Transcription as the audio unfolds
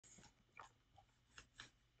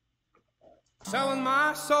selling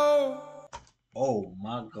my soul. Oh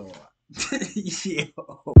my God. Yo.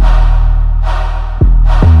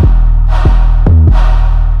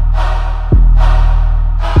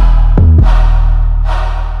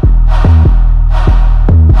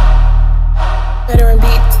 Better and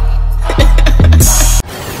beats.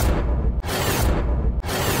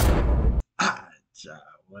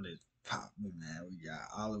 What is poppin', man? We got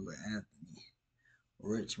Oliver Anthony,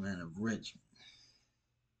 Richmond of Richmond.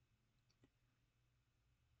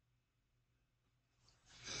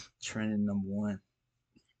 Trending #1.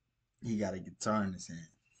 He got a guitar in his hand.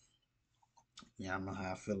 Yeah, I don't know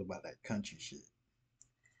how I feel about that country shit.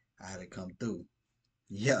 I had to come through.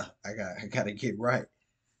 Yeah, I gotta get right.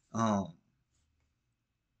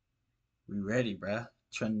 We ready, bruh.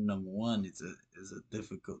 Trending #1 is a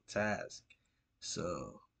difficult task.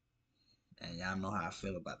 So, and y'all know how I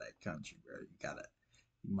feel about that country, bro.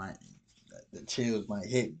 The chills might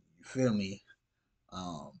hit me. You feel me?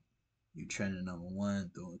 You trending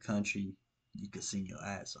 #1 doing country, you can sing your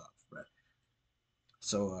ass off, bro.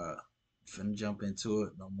 So, finna jump into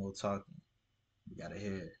it. No more talking. We gotta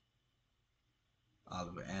hear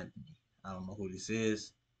Oliver Anthony. I don't know who this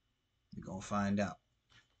is. You're gonna find out.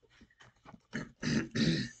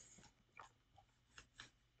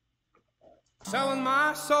 Selling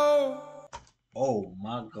my soul. Oh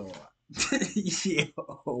my God. Yo,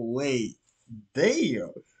 wait.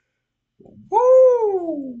 Damn.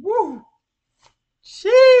 Woo! Woo!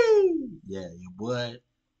 Shee! Yeah, your boy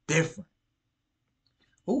different.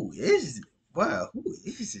 Who is it? Wow, who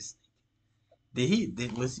is this?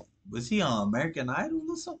 Was he on American Idol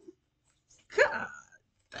or something? God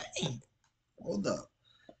dang. Hold up.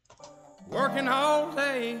 Working all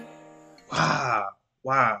day.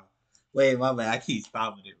 Wow. Wait, my man, I keep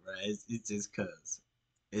stopping it, bro. It's just cause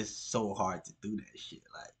it's so hard to do that shit.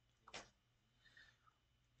 Like,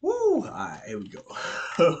 woo! Alright, here we go.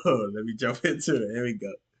 Let me jump into it. Here we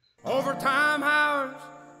go. Overtime hours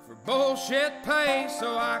for bullshit pay,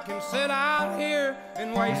 so I can sit out here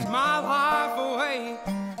and waste my life away.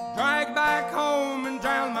 Drag back home and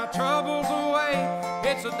drown my troubles away.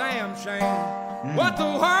 It's a damn shame what the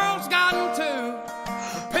world's gotten to.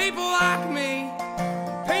 For people like me,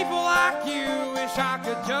 people like you, wish I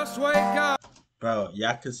could just wake up. Bro,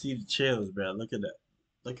 y'all can see the chills, bro. Look at that.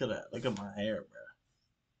 Look at that. Look at my hair, bro.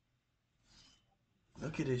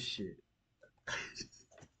 Look at this shit.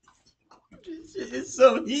 This shit is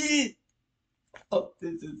so heat. Oh,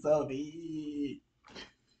 this is so heat.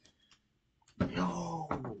 Yo,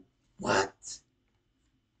 what?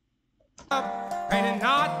 And it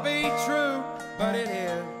not be true, but it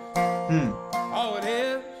is. Oh, it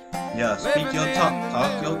is. Yeah, speak your talk.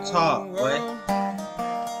 Talk your talk, boy.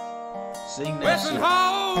 Sing that shit.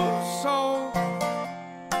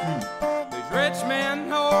 These rich men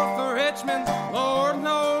north of Richmond, Lord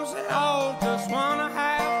knows they all just wanna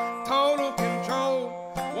have total control.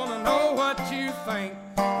 Wanna know what you think,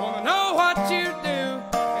 wanna know what you do,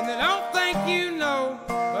 and they don't think you know,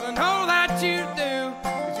 but I know that you do.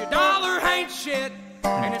 'Cause your dollar ain't shit,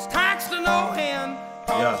 and it's taxed to no end.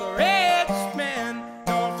 Cause the rich men,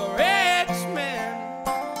 cause the rich men.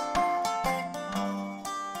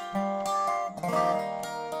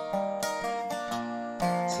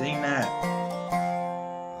 Sing that.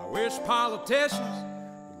 I wish politicians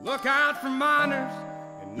would look out for minors,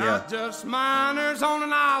 and not just minors on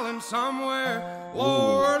an island somewhere.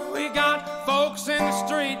 Lord, we got folks in the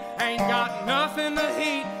street, ain't got nothing to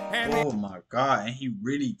eat. And oh my God, and he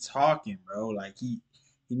really talking, bro. Like he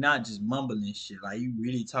not just mumbling shit. Like he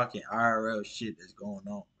really talking IRL shit that's going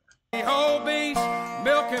on. the whole beast,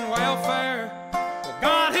 milking welfare. Well,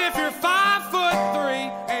 God, if you're 5'3"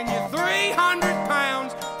 and you're 300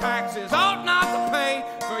 pounds, taxes ought not to pay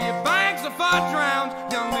for your bags of fudge rounds.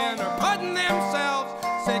 Young men are putting themselves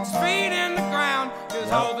 6 feet in the ground, cause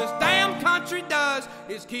all this damn country does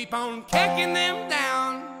is keep on kicking them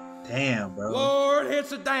down. Damn, bro. Lord,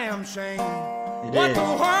 it's a damn shame what is. the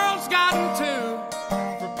world's gotten to.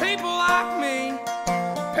 For people like me,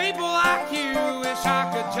 people like you, wish I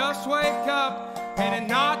could just wake up and it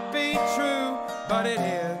not be true, but it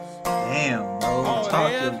is. Damn, bro. Oh,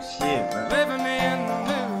 Talk it your is. shit, bro. Living in the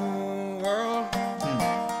new world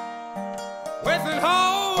with an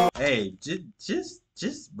whole. Hey,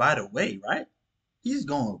 just by the way, right? He's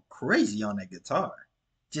going crazy on that guitar.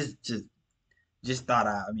 Just thought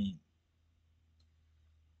I mean,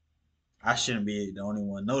 I shouldn't be the only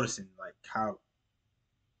one noticing like how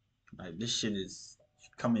like this shit is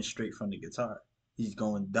coming straight from the guitar. He's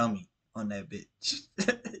going dummy on that bitch.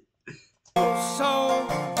 So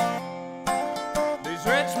these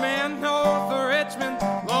rich men north of Richmond,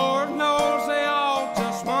 Lord knows they all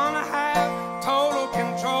just wanna have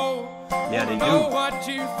Yeah, they know do. what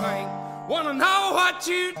you think, wanna know what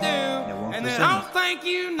you do, and they don't think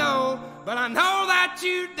you know, but I know that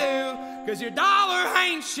you do, 'cause your dollar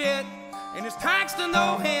ain't shit, and it's taxed to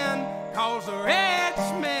no end, 'cause the rich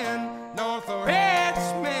men, north of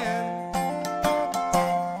Richmond.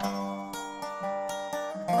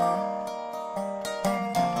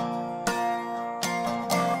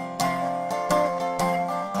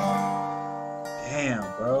 Damn,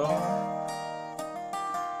 bro.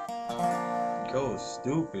 Go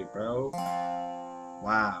stupid, bro.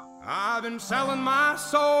 Wow. I've been selling my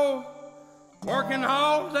soul, working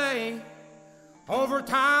all day,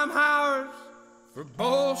 overtime hours for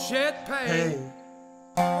bullshit pay. Hey.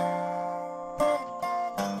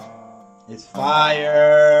 It's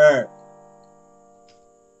fire.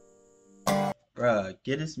 Bruh,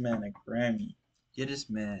 get this man a Grammy. Get this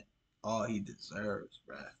man all he deserves,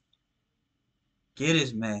 bruh. Get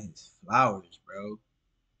this man his flowers, bro.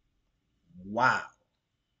 Wow.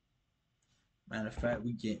 Matter of fact,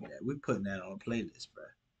 we getting that. We putting that on the playlist,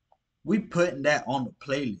 bruh. We putting that on the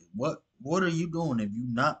playlist. What are you doing if you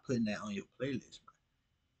not putting that on your playlist,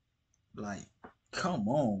 bro? Like, come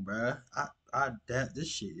on, bro. This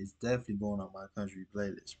shit is definitely going on my country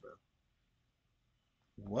playlist, bro.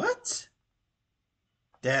 What?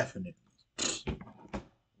 Definitely.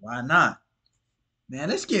 Why not? Man,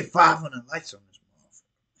 let's get 500 likes on this motherfucker.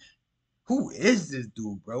 Who is this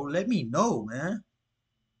dude, bro? Let me know, man.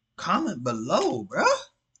 Comment below, bro.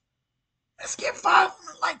 Let's get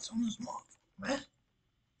 500 likes on this motherfucker, man.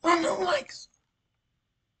 100 likes.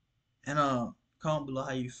 And comment below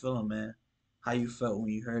how you feeling, man. How you felt when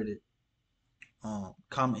you heard it.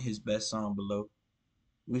 Comment his best song below.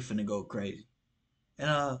 We finna go crazy.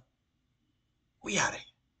 And we out of here.